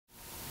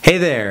Hey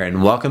there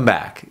and welcome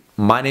back.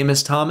 My name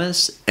is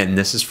Thomas and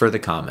this is For the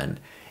Common.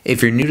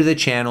 If you're new to the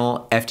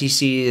channel,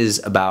 FTC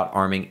is about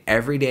arming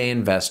everyday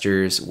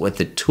investors with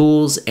the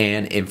tools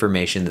and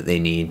information that they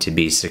need to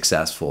be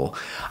successful.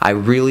 I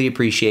really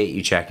appreciate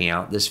you checking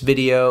out this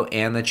video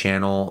and the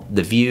channel,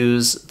 the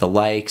views, the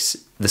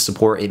likes, the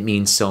support. It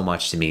means so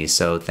much to me,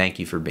 so thank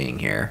you for being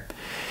here.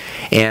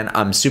 And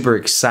I'm super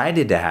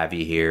excited to have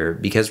you here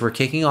because we're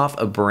kicking off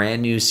a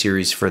brand new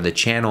series for the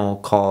channel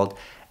called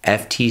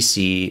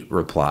FtC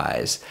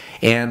Replies.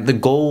 And the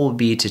goal will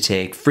be to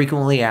take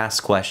frequently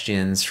asked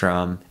questions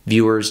from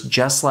viewers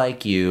just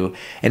like you,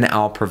 and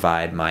I'll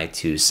provide my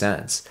 2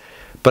 cents.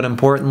 But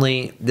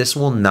importantly, this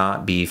will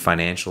not be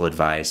financial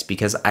advice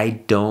because I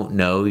don't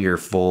know your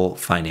full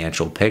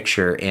financial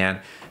picture. And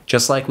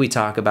just like we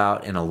talk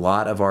about in a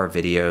lot of our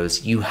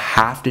videos, you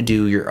have to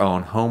do your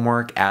own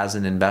homework as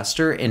an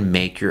investor and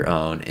make your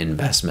own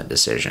investment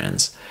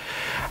decisions.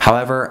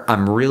 However,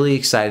 I'm really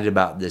excited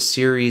about this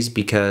series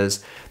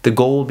because the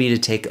goal will be to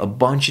take a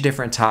bunch of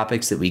different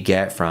topics that we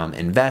get from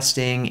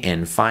investing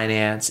and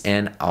finance,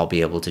 and I'll be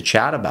able to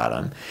chat about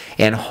them.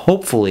 And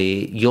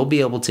hopefully you'll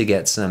be able to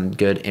get some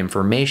good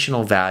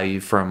informational value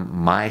from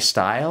my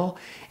style,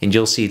 and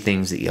you'll see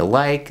things that you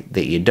like,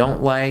 that you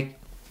don't like,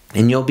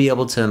 and you'll be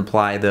able to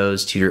apply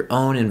those to your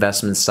own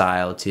investment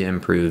style to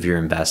improve your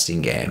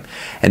investing game.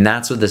 And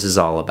that's what this is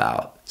all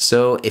about.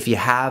 So if you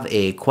have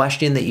a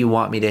question that you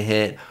want me to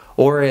hit,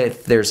 or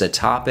if there's a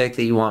topic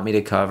that you want me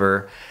to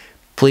cover,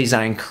 please,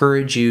 I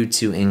encourage you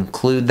to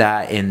include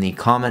that in the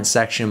comment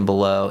section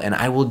below, and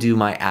I will do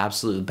my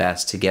absolute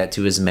best to get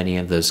to as many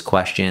of those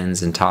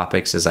questions and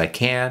topics as I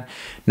can.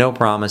 No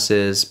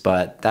promises,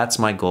 but that's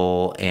my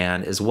goal.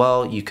 And as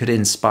well, you could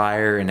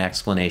inspire an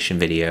explanation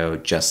video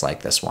just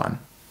like this one.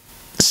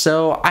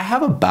 So I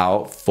have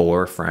about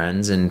 4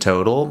 friends in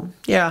total.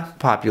 Yeah,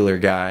 popular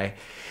guy.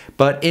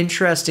 But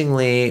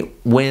interestingly,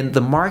 when the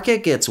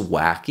market gets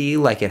wacky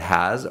like it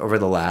has over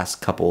the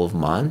last couple of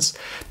months,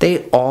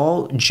 they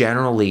all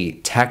generally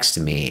text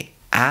me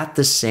at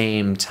the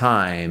same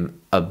time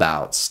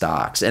about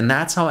stocks. And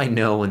that's how I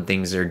know when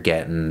things are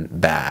getting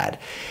bad.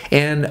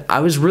 And I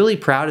was really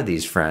proud of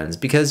these friends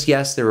because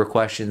yes, there were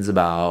questions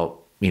about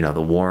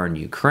the war in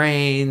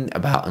Ukraine,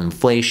 about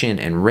inflation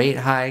and rate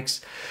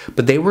hikes,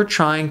 but they were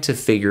trying to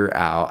figure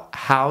out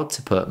how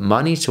to put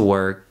money to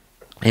work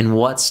and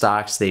what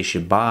stocks they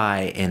should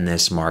buy in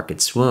this market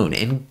swoon.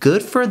 And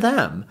good for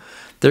them.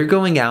 They're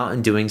going out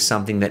and doing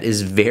something that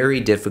is very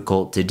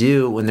difficult to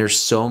do when there's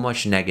so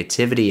much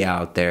negativity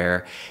out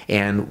there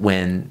and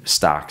when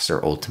stocks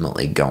are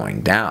ultimately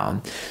going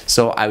down.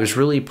 So I was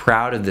really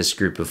proud of this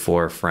group of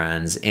 4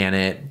 friends, and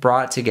it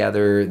brought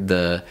together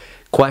the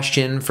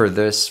question for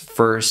this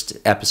first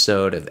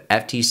episode of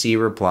FtC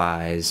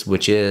Replies,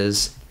 which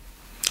is,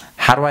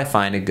 how do I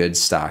find a good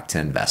stock to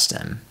invest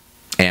in?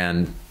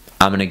 And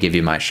I'm going to give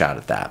you my shot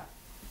at that.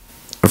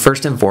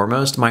 First and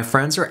foremost, my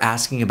friends are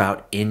asking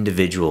about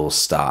individual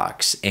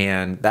stocks,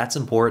 and that's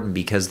important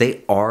because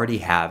they already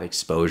have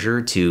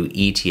exposure to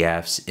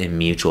ETFs and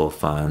mutual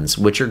funds,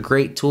 which are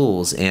great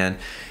tools and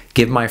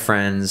give my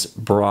friends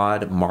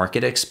broad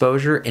market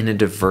exposure in a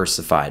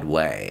diversified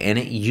way, and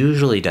it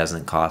usually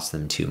doesn't cost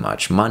them too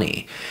much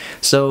money.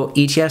 So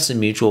ETFs and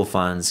mutual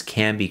funds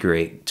can be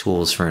great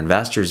tools for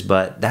investors,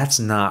 but that's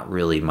not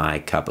really my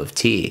cup of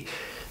tea.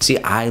 See,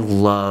 I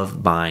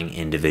love buying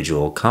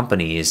individual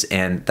companies,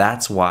 and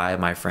that's why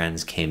my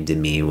friends came to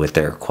me with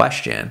their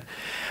question.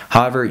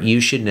 However, you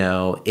should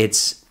know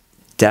it's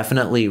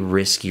definitely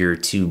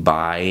riskier to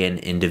buy an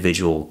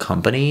individual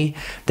company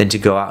than to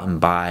go out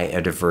and buy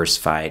a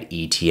diversified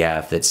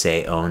ETF that,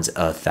 say, owns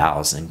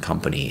 1,000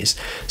 companies.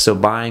 So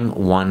buying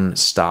one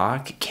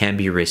stock can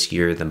be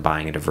riskier than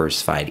buying a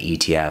diversified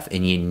ETF,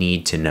 and you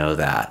need to know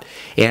that.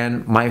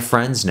 And my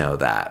friends know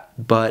that.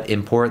 But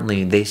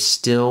importantly, they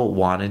still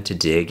wanted to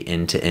dig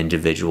into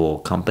individual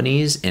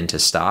companies, into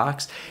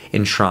stocks,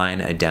 and try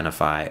and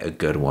identify a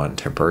good one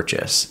to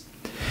purchase.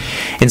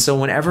 And so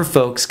whenever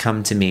folks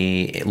come to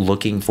me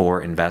looking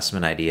for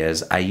investment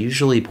ideas, I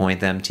usually point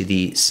them to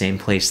the same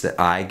place that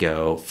I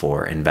go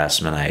for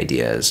investment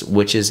ideas,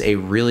 which is a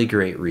really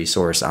great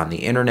resource on the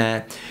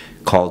internet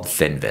called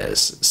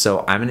FinViz.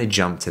 So I'm going to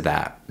jump to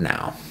that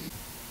now.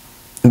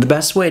 The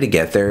best way to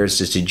get there is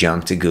just to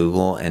jump to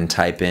Google and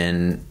type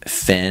in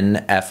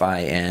Fin,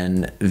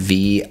 F-I-N-V-I-Z,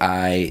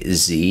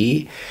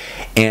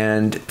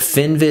 and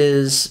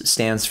FinViz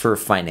stands for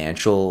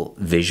Financial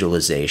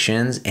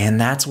Visualizations,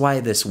 and that's why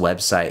this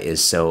website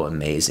is so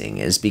amazing,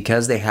 is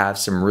because they have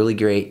some really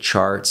great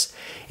charts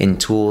and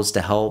tools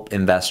to help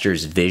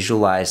investors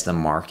visualize the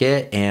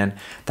market, and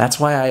that's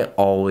why I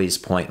always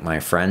point my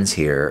friends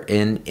here.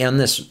 And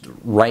this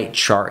right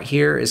chart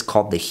here is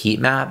called the heat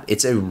map.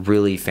 It's a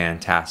really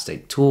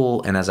fantastic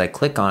tool, and as I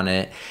click on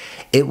it,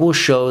 it will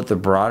show the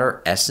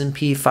broader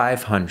S&P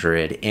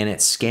 500 and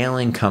it's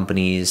scaling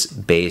companies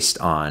based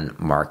on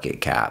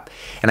market cap.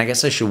 And I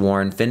guess I should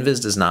warn,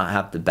 FinViz does not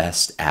have the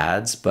best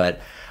ads,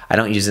 but I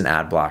don't use an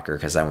ad blocker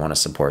because I want to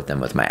support them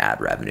with my ad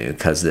revenue,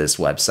 because this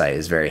website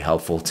is very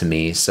helpful to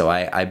me. So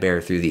I bear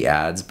through the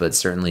ads, but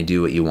certainly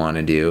do what you want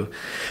to do.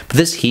 But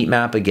this heat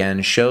map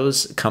again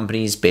shows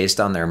companies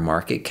based on their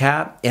market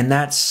cap, and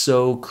that's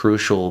so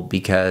crucial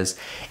because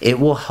it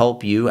will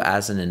help you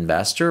as an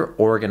investor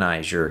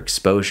organize your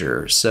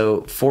exposure.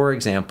 So for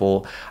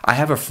example, I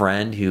have a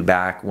friend who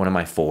back in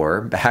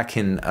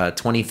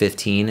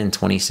 2015 and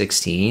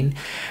 2016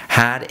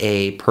 had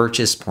a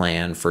purchase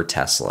plan for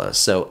Tesla.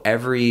 So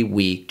every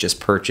week just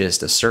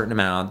purchased a certain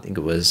amount, I think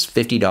it was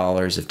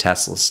 $50 of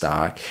Tesla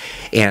stock,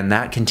 and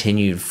that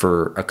continued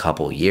for a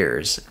couple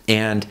years.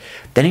 And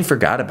then he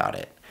forgot about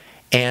it.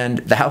 And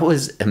that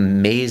was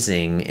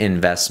amazing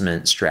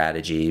investment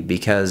strategy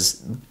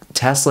because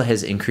Tesla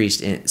has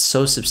increased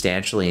so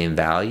substantially in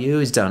value.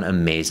 He's done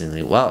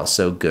amazingly well.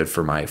 So good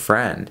for my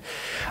friend.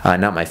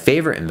 Not my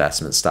favorite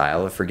investment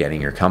style of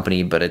forgetting your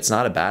company, but it's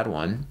not a bad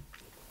one.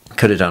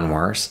 Could have done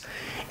worse.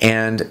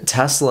 And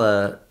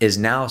Tesla is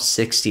now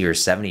 60 or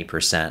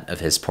 70% of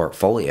his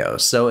portfolio.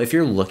 So if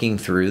you're looking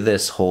through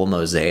this whole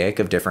mosaic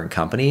of different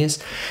companies,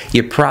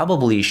 you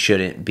probably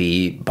shouldn't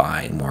be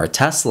buying more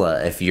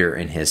Tesla if you're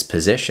in his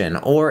position.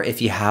 Or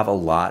if you have a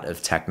lot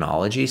of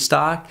technology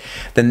stock,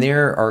 then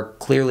there are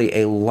clearly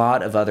a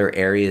lot of other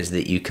areas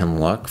that you can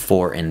look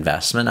for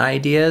investment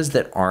ideas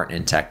that aren't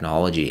in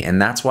technology.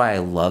 And that's why I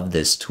love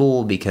this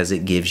tool, because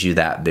it gives you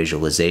that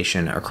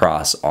visualization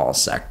across all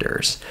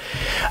sectors.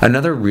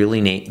 Another really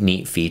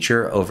neat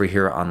feature over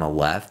here on the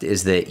left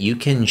is that you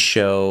can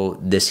show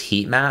this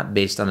heat map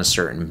based on a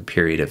certain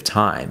period of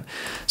time.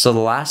 So the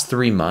last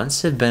 3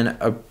 months have been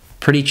a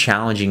pretty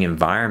challenging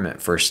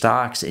environment for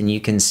stocks, and you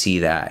can see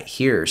that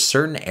here.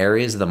 Certain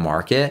areas of the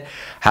market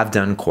have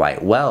done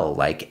quite well,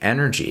 like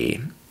energy.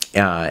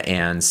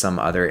 And some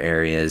other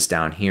areas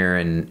down here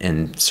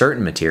in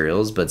certain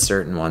materials, but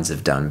certain ones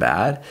have done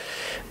bad.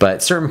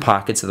 But certain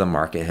pockets of the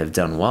market have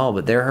done well,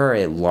 but there are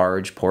a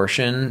large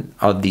portion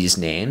of these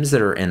names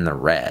that are in the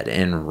red,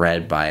 and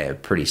red by a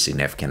pretty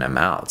significant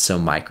amount. So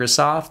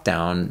Microsoft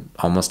down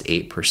almost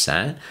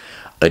 8%.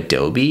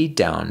 Adobe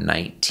down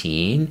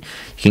 19. You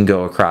can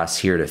go across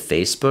here to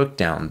Facebook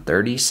down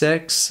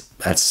 36.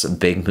 That's a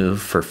big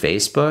move for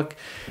Facebook.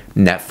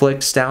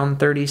 Netflix down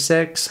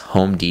 36.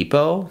 Home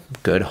Depot,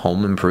 good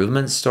home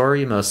improvement store,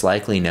 you most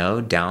likely know,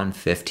 down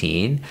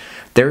 15.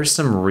 There's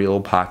some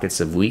real pockets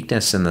of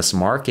weakness in this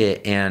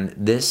market, and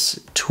this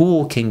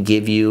tool can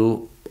give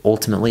you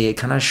ultimately a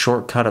kind of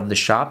shortcut of the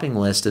shopping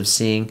list of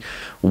seeing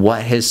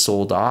what has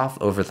sold off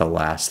over the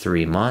last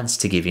 3 months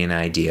to give you an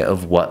idea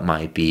of what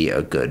might be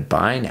a good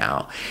buy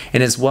now.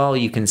 And as well,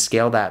 you can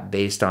scale that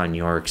based on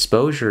your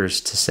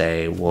exposures to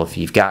say, well, if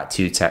you've got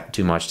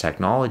too much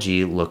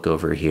technology, look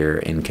over here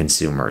in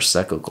consumer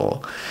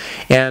cyclical.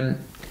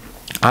 And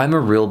I'm a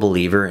real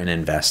believer in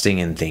investing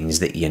in things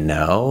that you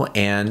know,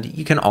 and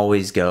you can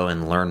always go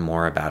and learn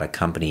more about a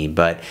company,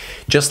 but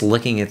just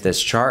looking at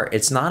this chart,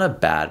 it's not a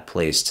bad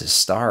place to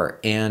start.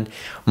 And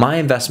my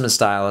investment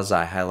style, as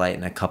I highlight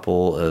in a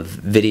couple of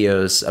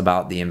videos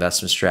about the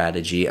investment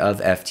strategy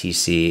of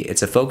FTC,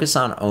 it's a focus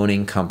on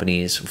owning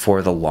companies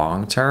for the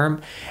long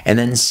term and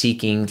then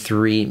seeking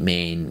 3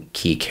 main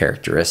key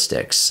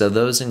characteristics. So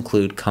those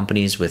include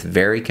companies with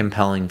very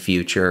compelling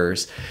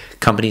futures,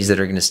 companies that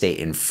are going to stay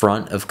in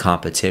front of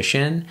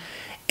competition,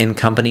 and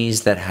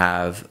companies that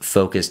have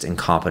focused and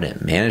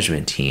competent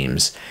management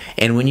teams.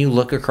 And when you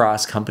look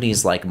across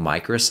companies like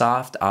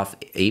Microsoft off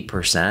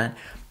 8%,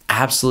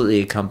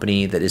 absolutely a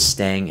company that is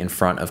staying in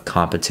front of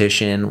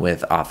competition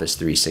with Office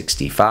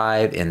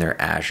 365 and their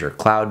Azure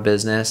cloud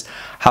business.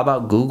 How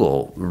about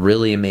Google?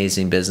 Really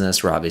amazing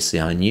business. We're obviously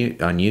on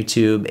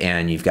YouTube,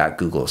 and you've got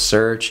Google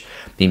search.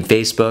 I mean,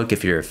 Facebook,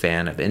 if you're a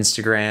fan of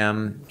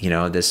Instagram,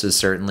 this would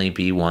certainly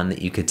be one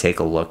that you could take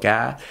a look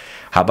at.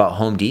 How about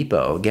Home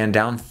Depot? Again,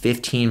 down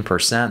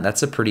 15%.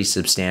 That's a pretty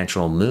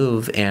substantial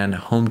move. And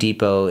Home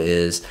Depot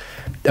is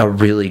a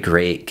really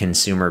great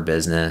consumer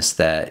business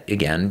that,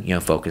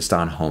 again, focused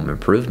on home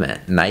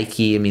improvement.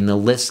 Nike, I mean, the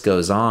list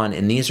goes on.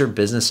 And these are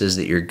businesses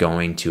that you're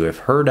going to have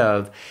heard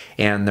of,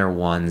 and they're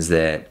ones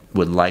that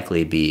would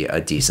likely be a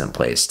decent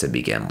place to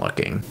begin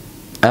looking.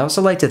 I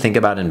also like to think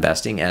about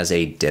investing as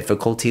a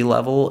difficulty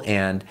level,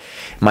 and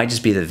it might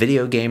just be the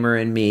video gamer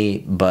in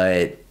me,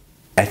 but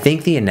I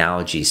think the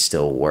analogy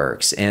still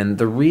works. And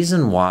the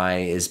reason why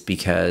is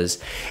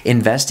because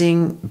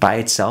investing by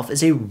itself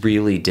is a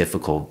really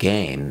difficult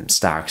game.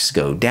 Stocks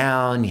go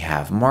down, you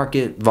have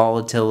market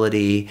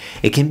volatility,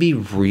 it can be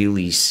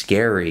really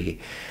scary.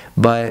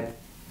 But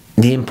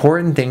the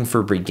important thing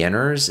for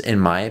beginners, in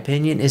my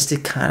opinion, is to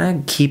kind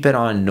of keep it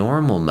on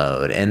normal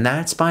mode. And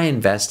that's by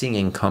investing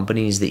in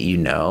companies that you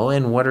know.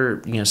 And what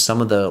are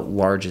some of the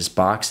largest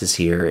boxes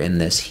here in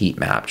this heat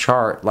map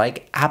chart,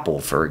 like Apple,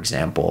 for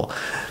example.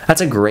 That's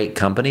a great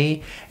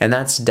company, and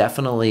that's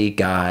definitely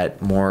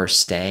got more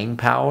staying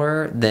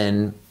power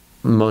than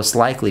most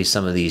likely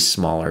some of these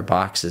smaller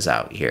boxes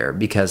out here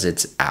because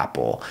it's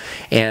Apple.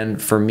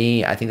 And for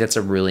me, I think that's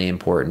a really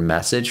important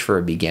message for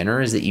a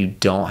beginner, is that you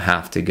don't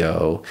have to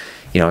go,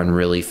 and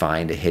really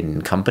find a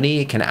hidden company.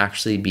 It can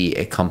actually be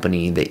a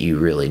company that you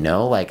really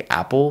know, like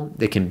Apple,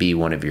 that can be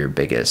one of your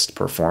biggest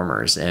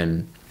performers.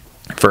 And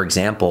for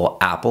example,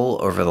 Apple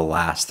over the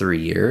last 3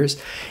 years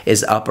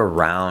is up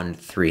around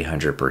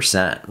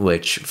 300%,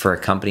 which for a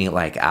company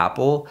like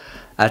Apple,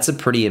 that's a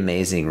pretty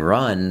amazing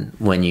run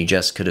when you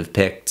just could have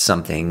picked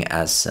something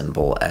as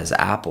simple as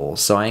Apple.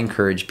 So I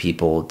encourage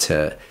people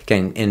to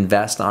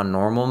invest on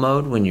normal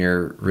mode when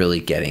you're really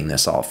getting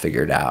this all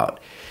figured out.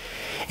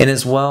 And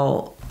as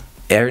well,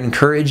 I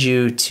encourage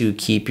you to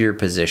keep your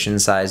position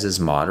sizes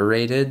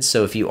moderated.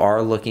 So if you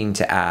are looking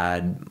to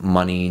add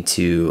money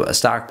to a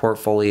stock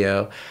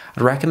portfolio,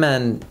 I'd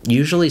recommend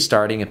usually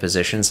starting a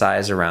position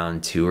size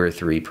around 2 or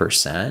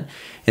 3%.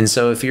 And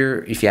so if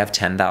you have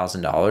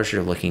 $10,000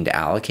 you're looking to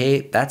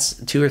allocate, that's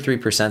 2 or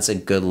 3% is a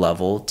good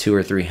level, $200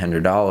 or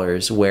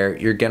 $300, where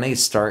you're going to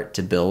start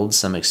to build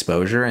some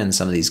exposure in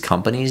some of these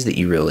companies that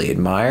you really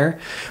admire,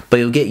 but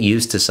you'll get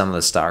used to some of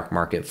the stock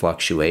market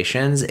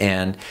fluctuations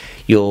and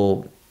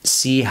you'll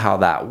see how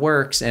that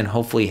works and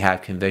hopefully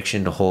have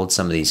conviction to hold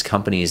some of these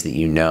companies that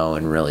you know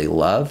and really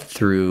love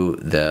through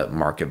the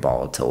market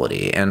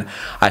volatility. And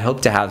I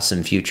hope to have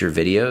some future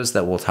videos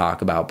that will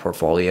talk about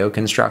portfolio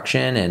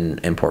construction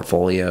and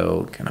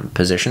portfolio kind of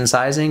position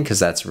sizing, because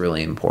that's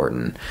really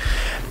important.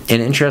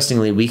 And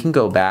interestingly, we can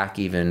go back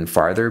even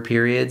farther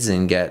periods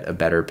and get a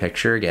better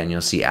picture. Again, you'll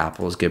see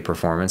Apple's good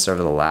performance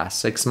over the last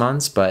 6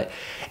 months, but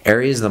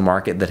areas of the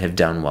market that have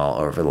done well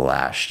over the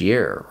last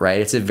year, right?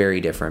 It's a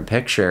very different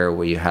picture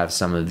where you have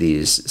some of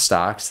these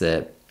stocks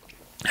that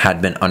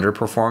had been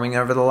underperforming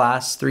over the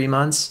last 3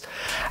 months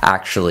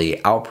actually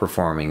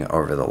outperforming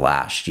over the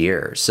last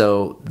year.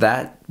 So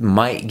that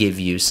might give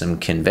you some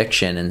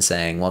conviction in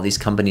saying, well, these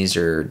companies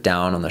are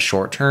down on the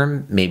short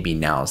term, maybe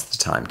now's the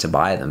time to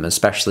buy them,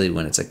 especially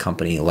when it's a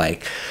company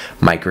like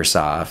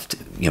Microsoft,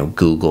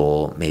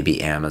 Google,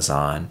 maybe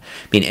Amazon.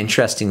 I mean,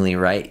 interestingly,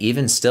 right,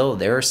 even still,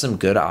 there are some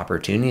good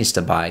opportunities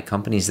to buy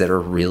companies that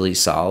are really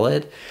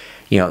solid,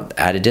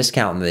 at a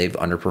discount, and they've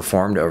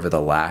underperformed over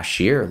the last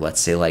year. Let's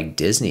say like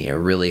Disney, a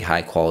really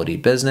high quality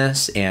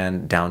business,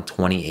 and down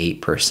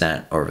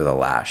 28% over the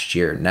last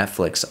year.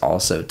 Netflix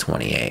also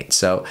 28%.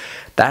 So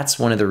that's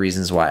one of the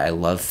reasons why I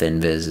love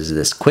FinViz, is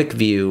this quick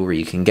view where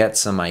you can get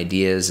some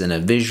ideas in a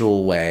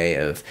visual way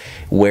of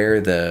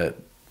where the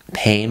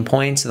pain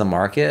points of the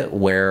market,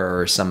 where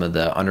are some of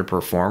the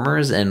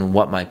underperformers, and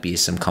what might be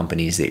some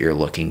companies that you're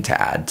looking to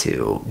add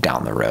to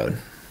down the road.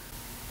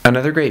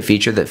 Another great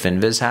feature that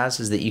FinViz has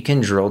is that you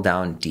can drill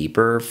down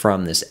deeper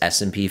from this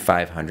S&P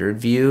 500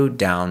 view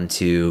down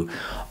to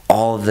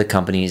all of the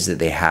companies that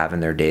they have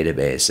in their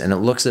database. And it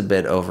looks a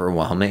bit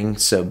overwhelming,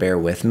 so bear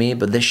with me,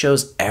 but this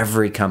shows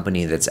every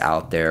company that's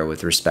out there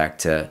with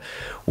respect to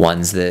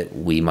ones that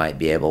we might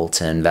be able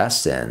to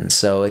invest in.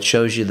 So it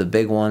shows you the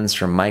big ones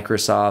from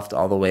Microsoft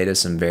all the way to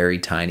some very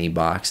tiny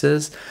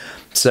boxes.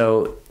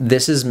 So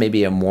this is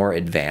maybe a more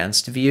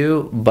advanced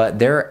view, but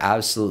there are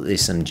absolutely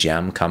some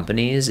gem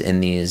companies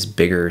in these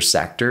bigger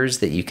sectors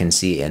that you can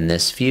see in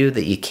this view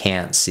that you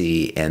can't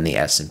see in the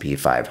S&P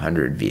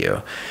 500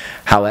 view.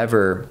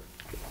 However,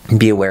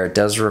 be aware it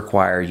does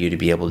require you to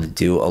be able to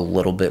do a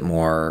little bit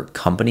more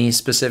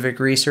company-specific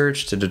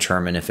research to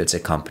determine if it's a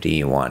company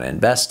you want to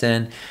invest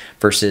in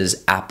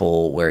versus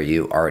Apple, where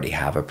you already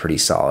have a pretty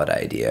solid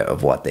idea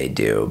of what they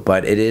do.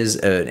 But it is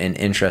an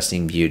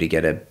interesting view to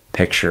get a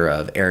picture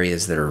of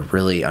areas that are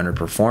really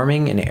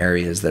underperforming and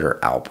areas that are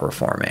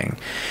outperforming.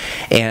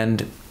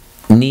 And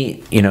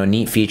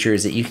neat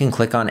features that you can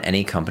click on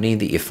any company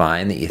that you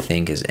find that you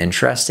think is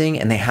interesting,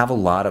 and they have a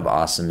lot of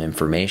awesome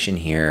information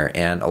here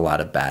and a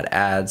lot of bad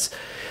ads.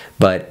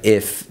 But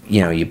if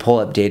you pull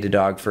up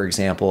Datadog, for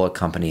example, a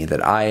company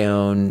that I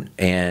own,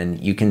 and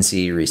you can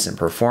see recent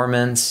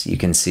performance, you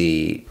can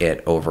see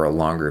it over a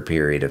longer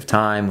period of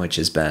time, which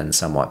has been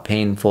somewhat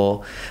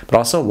painful, but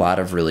also a lot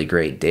of really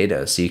great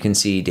data. So you can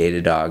see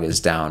Datadog is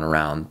down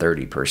around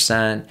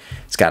 30%.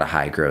 It's got a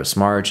high gross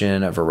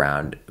margin of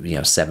around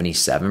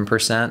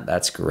 77%.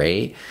 That's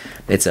great.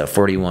 It's a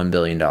 $41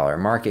 billion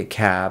market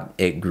cap.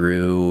 It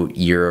grew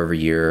year over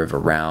year of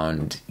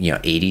around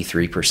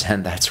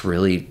 83%. That's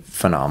really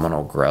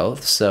phenomenal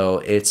growth. So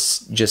it's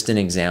just an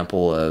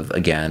example of,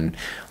 again,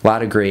 a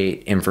lot of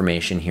great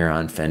information here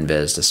on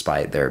FinViz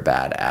despite their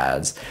bad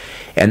ads.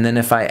 And then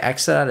if I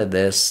exit out of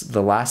this,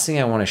 the last thing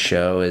I want to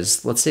show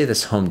is, let's say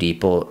this Home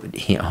Depot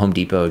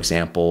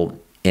example,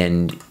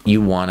 and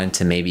you wanted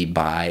to maybe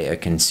buy a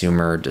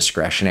consumer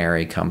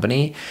discretionary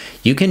company,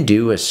 you can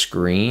do a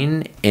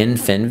screen in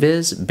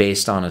FinViz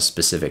based on a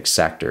specific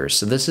sector.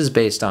 So this is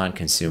based on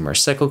consumer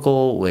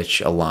cyclical,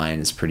 which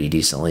aligns pretty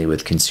decently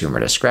with consumer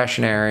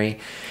discretionary.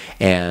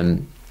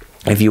 And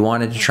if you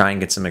wanted to try and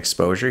get some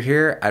exposure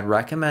here, I'd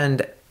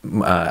recommend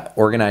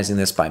organizing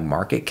this by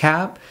market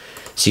cap.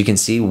 So you can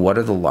see what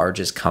are the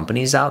largest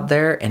companies out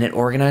there, and it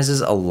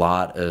organizes a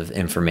lot of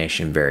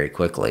information very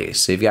quickly.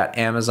 So you've got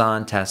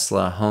Amazon,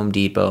 Tesla, Home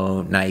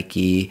Depot,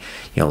 Nike,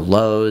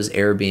 Lowe's,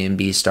 Airbnb,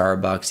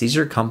 Starbucks. These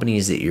are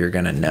companies that you're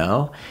going to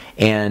know.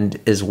 And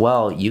as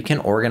well, you can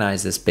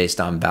organize this based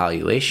on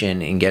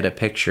valuation and get a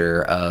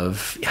picture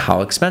of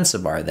how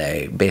expensive are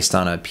they based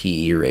on a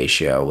PE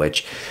ratio,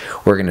 which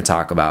we're going to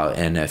talk about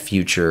in a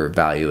future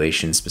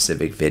valuation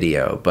specific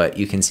video. But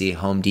you can see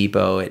Home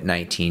Depot at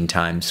 19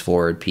 times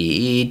forward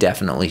PE,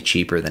 definitely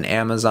cheaper than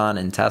Amazon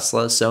and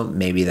Tesla. So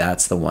maybe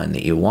that's the one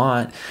that you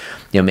want.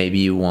 Maybe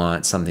you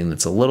want something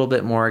that's a little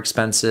bit more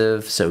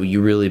expensive. So you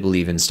really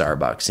believe in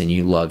Starbucks and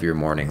you love your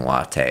morning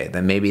latte,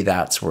 then maybe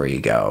that's where you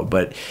go.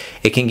 But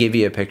it can give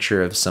you a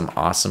picture of some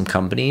awesome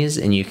companies,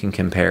 and you can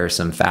compare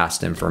some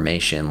fast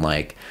information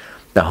like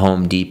the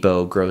Home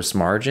Depot gross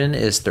margin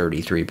is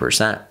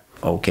 33%.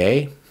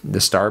 Okay. The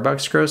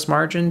Starbucks gross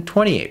margin,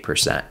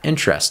 28%.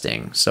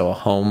 Interesting. So a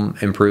home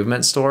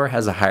improvement store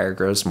has a higher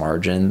gross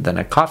margin than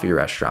a coffee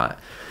restaurant.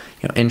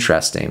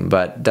 Interesting,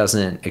 but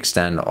doesn't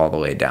extend all the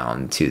way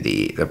down to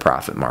the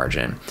profit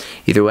margin.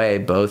 Either way,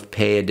 both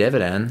pay a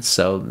dividend,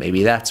 so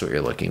maybe that's what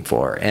you're looking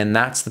for. And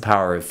that's the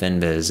power of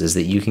FinViz, is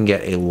that you can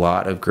get a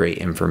lot of great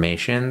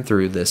information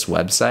through this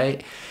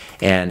website,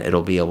 and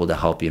it'll be able to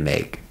help you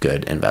make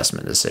good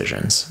investment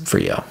decisions for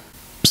you.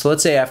 So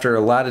let's say after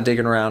a lot of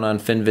digging around on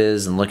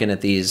FinViz and looking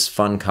at these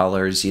fun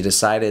colors, you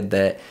decided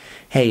that,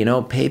 hey,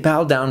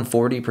 PayPal down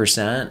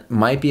 40%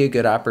 might be a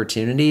good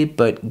opportunity,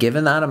 but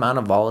given that amount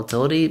of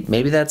volatility,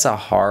 maybe that's a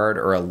hard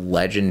or a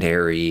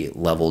legendary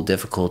level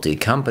difficulty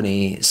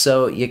company.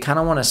 So you kind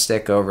of want to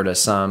stick over to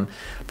some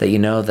that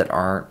that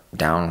aren't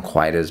down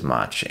quite as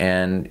much.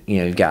 And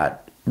you've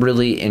got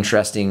really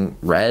interesting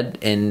red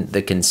in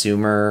the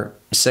consumer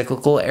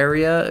cyclical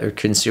area or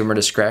consumer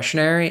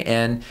discretionary,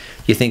 and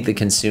you think the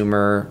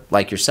consumer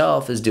like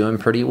yourself is doing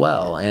pretty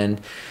well. And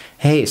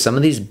hey, some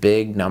of these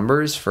big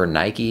numbers for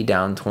Nike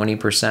down 20%,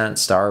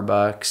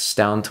 Starbucks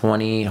down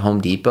 20%, Home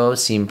Depot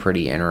seem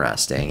pretty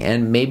interesting.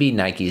 And maybe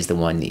Nike's the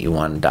one that you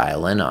want to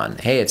dial in on.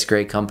 Hey, it's a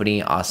great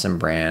company, awesome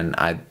brand.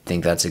 I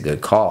think that's a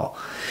good call.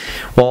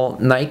 Well,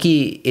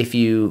 Nike, if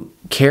you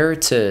care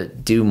to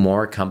do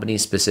more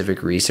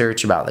company-specific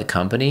research about the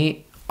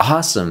company,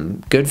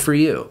 awesome, good for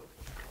you.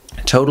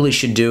 Totally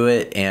should do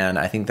it, and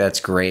I think that's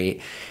great.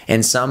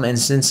 In some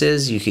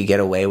instances, you could get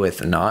away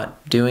with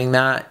not doing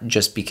that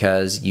just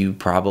because you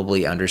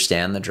probably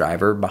understand the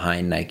driver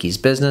behind Nike's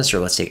business. Or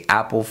let's take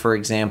Apple, for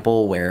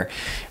example, where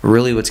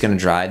really what's going to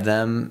drive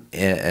them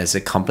as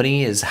a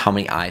company is how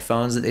many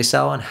iPhones that they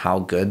sell and how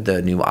good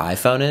the new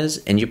iPhone is.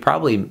 And you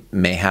probably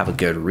may have a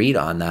good read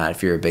on that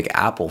if you're a big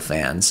Apple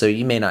fan. So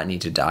you may not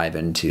need to dive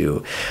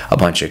into a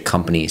bunch of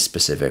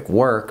company-specific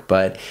work.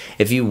 But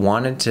if you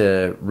wanted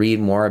to read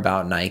more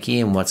about Nike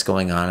and what's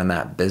going on in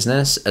that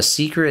business, a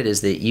secret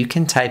is that you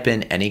can type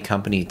in any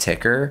company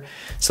ticker.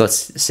 So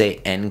let's say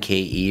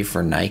NKE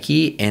for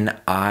Nike and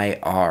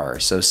IR,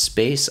 so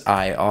space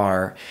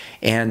IR,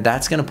 and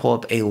that's going to pull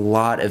up a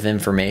lot of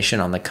information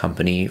on the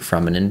company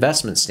from an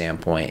investment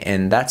standpoint.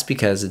 And that's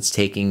because it's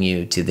taking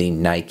you to the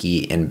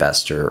Nike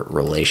investor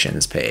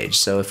relations page.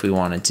 So if we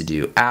wanted to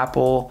do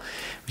Apple,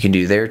 we can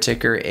do their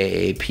ticker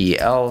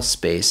AAPL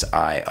space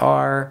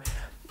IR.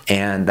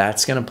 And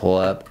that's going to pull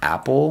up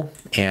Apple,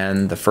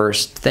 and the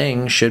first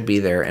thing should be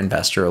their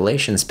investor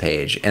relations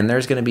page. And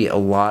there's going to be a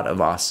lot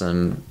of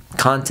awesome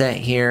content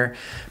here.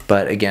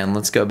 But again,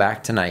 let's go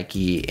back to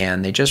Nike,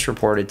 and they just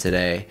reported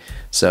today.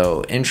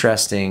 So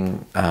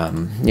interesting,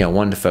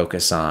 one to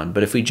focus on.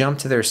 But if we jump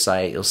to their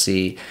site, you'll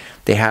see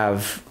they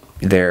have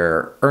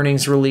their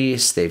earnings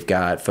release. They've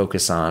got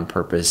focus on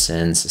purpose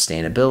and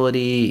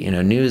sustainability,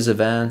 news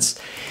events.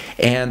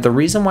 And the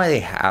reason why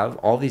they have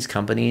all these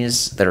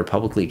companies that are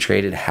publicly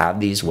traded have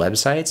these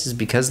websites is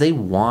because they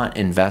want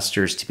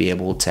investors to be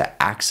able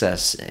to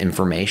access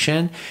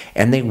information,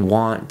 and they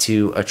want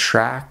to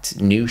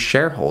attract new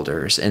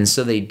shareholders. And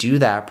so they do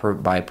that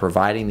by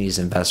providing these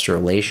investor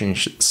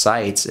relations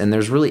sites. And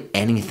there's really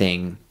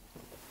anything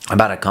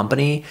about a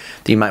company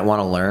that you might want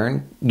to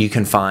learn, you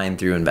can find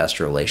through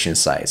investor relations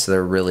sites. So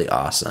they're really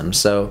awesome.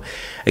 So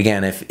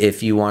again,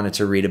 if you wanted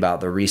to read about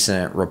the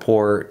recent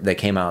report that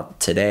came out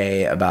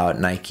today about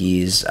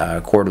Nike's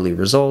quarterly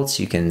results,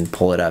 you can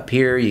pull it up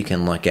here. You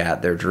can look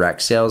at their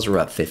direct sales were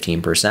up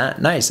 15%.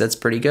 Nice, that's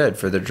pretty good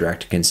for the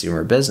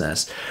direct-to-consumer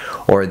business.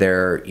 Or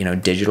their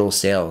digital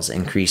sales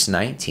increased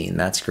 19.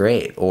 That's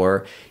great.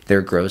 Or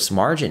their gross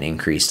margin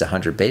increased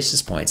 100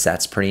 basis points.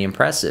 That's pretty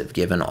impressive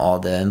given all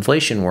the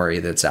inflation worry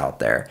that's out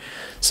there.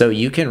 So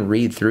you can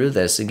read through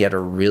this and get a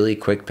really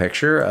quick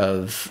picture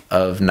of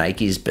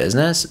Nike's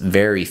business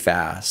very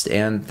fast,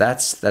 and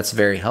that's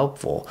very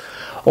helpful.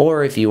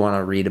 Or if you want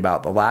to read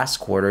about the last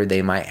quarter,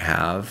 they might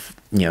have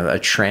a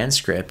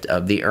transcript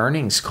of the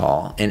earnings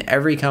call. And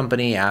every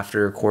company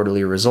after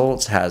quarterly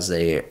results has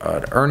an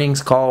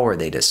earnings call where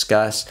they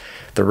discuss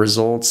the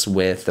results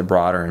with the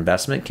broader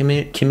investment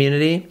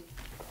community.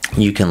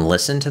 You can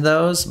listen to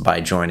those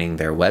by joining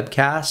their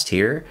webcast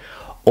here,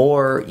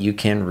 or you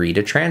can read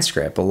a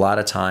transcript. A lot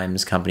of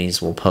times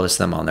companies will post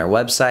them on their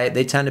website.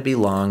 They tend to be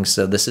long,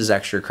 so this is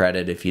extra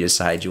credit if you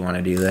decide you want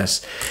to do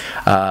this.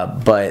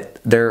 But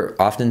they're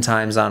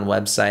oftentimes on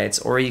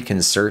websites, or you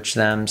can search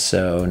them.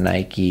 So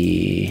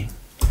Nike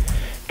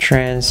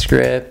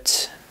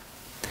transcript,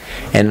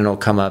 and it'll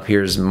come up.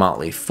 Here's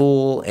Motley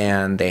Fool,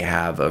 and they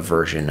have a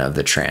version of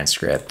the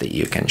transcript that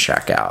you can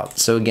check out.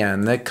 So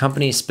again, the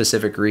company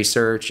specific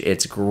research,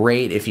 it's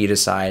great if you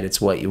decide it's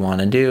what you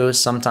want to do.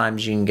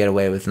 Sometimes you can get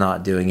away with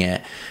not doing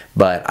it,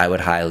 but I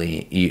would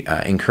highly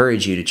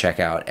encourage you to check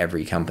out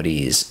every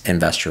company's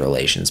investor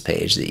relations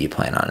page that you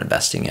plan on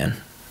investing in.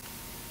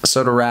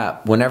 So to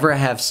wrap, whenever I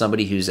have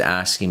somebody who's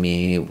asking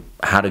me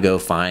how to go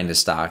find a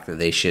stock that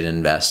they should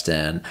invest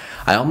in,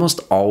 I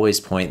almost always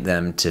point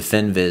them to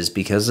FinViz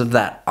because of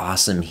that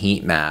awesome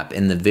heat map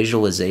and the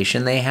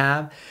visualization they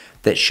have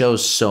that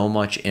shows so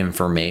much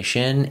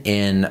information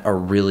in a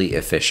really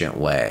efficient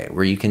way,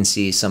 where you can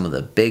see some of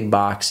the big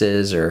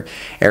boxes or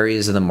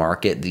areas of the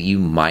market that you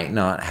might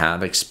not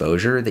have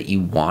exposure, that you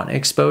want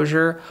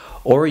exposure,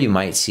 or you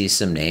might see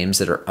some names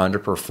that are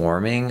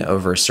underperforming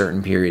over a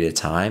certain period of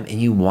time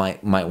and you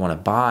might want to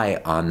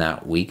buy on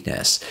that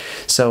weakness.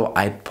 So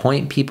I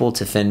point people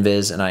to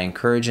FinViz and I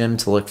encourage them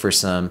to look for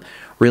some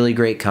really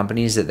great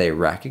companies that they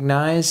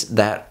recognize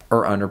that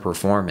are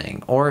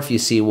underperforming. Or if you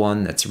see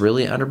one that's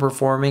really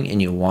underperforming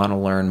and you want to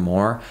learn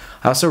more,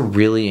 I also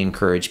really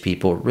encourage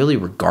people, really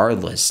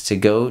regardless, to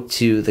go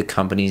to the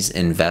company's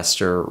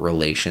investor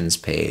relations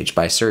page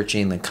by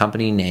searching the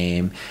company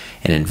name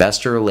and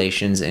investor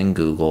relations in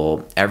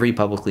Google. Every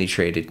publicly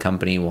traded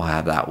company will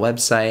have that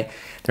website.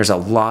 There's a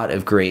lot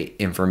of great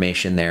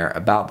information there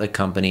about the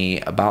company,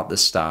 about the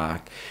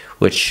stock,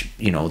 which,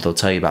 they'll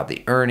tell you about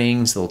the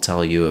earnings, they'll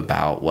tell you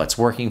about what's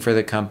working for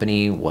the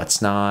company, what's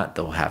not,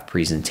 they'll have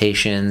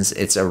presentations.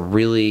 It's a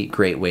really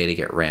great way to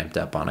get ramped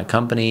up on a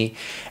company.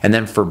 And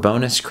then for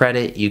bonus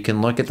credit, you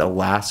can look at the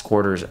last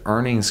quarter's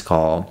earnings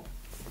call,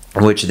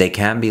 which they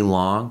can be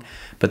long,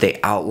 but they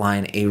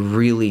outline a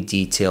really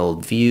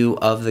detailed view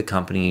of the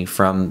company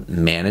from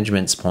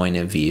management's point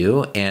of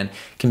view and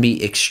can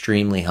be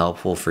extremely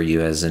helpful for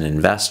you as an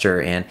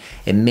investor. And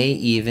it may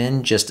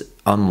even just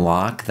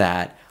unlock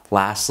that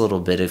last little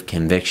bit of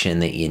conviction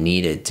that you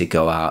needed to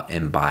go out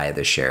and buy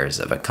the shares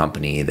of a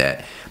company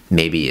that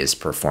maybe is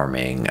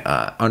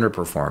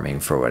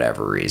underperforming for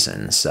whatever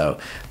reason. So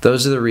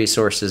those are the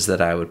resources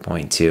that I would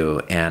point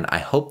to, and I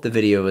hope the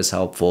video was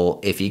helpful.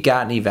 If you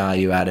got any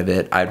value out of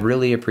it, I'd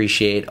really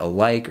appreciate a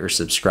like or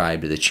subscribe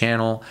to the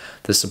channel.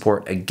 The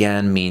support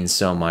again means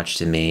so much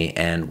to me,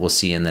 and we'll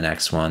see you in the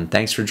next one.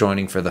 Thanks for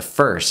joining for the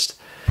first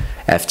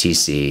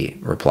FTC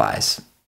Replies.